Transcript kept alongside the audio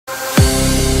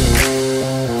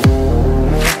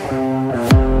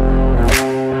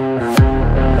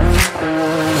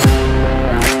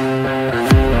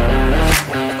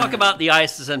the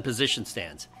ISSN Position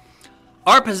Stands.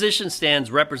 Our position stands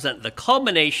represent the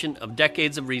culmination of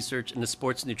decades of research in the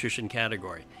sports nutrition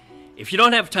category. If you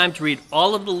don't have time to read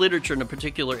all of the literature in a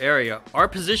particular area, our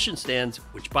position stands,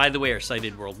 which by the way are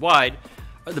cited worldwide,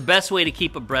 are the best way to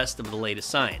keep abreast of the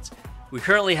latest science. We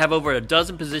currently have over a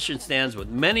dozen position stands with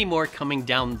many more coming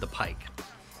down the pike.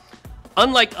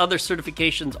 Unlike other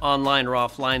certifications online or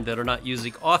offline that are not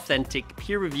using authentic,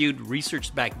 peer-reviewed,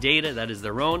 research-backed data that is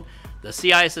their own, the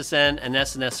CISSN and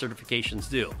SNS certifications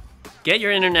do. Get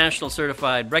your international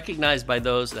certified, recognized by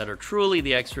those that are truly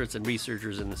the experts and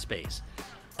researchers in the space.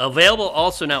 Available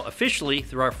also now officially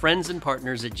through our friends and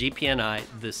partners at GPNi,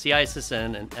 the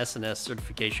CISSN and SNS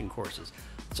certification courses.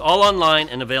 It's all online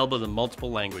and available in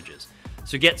multiple languages.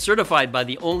 So get certified by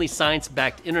the only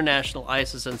science-backed international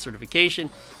ISSN certification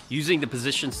using the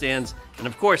position stands, and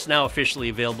of course now officially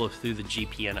available through the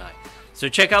GPNi. So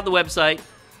check out the website,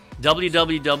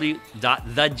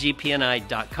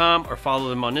 www.thegpni.com, or follow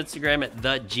them on Instagram at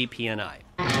thegpni.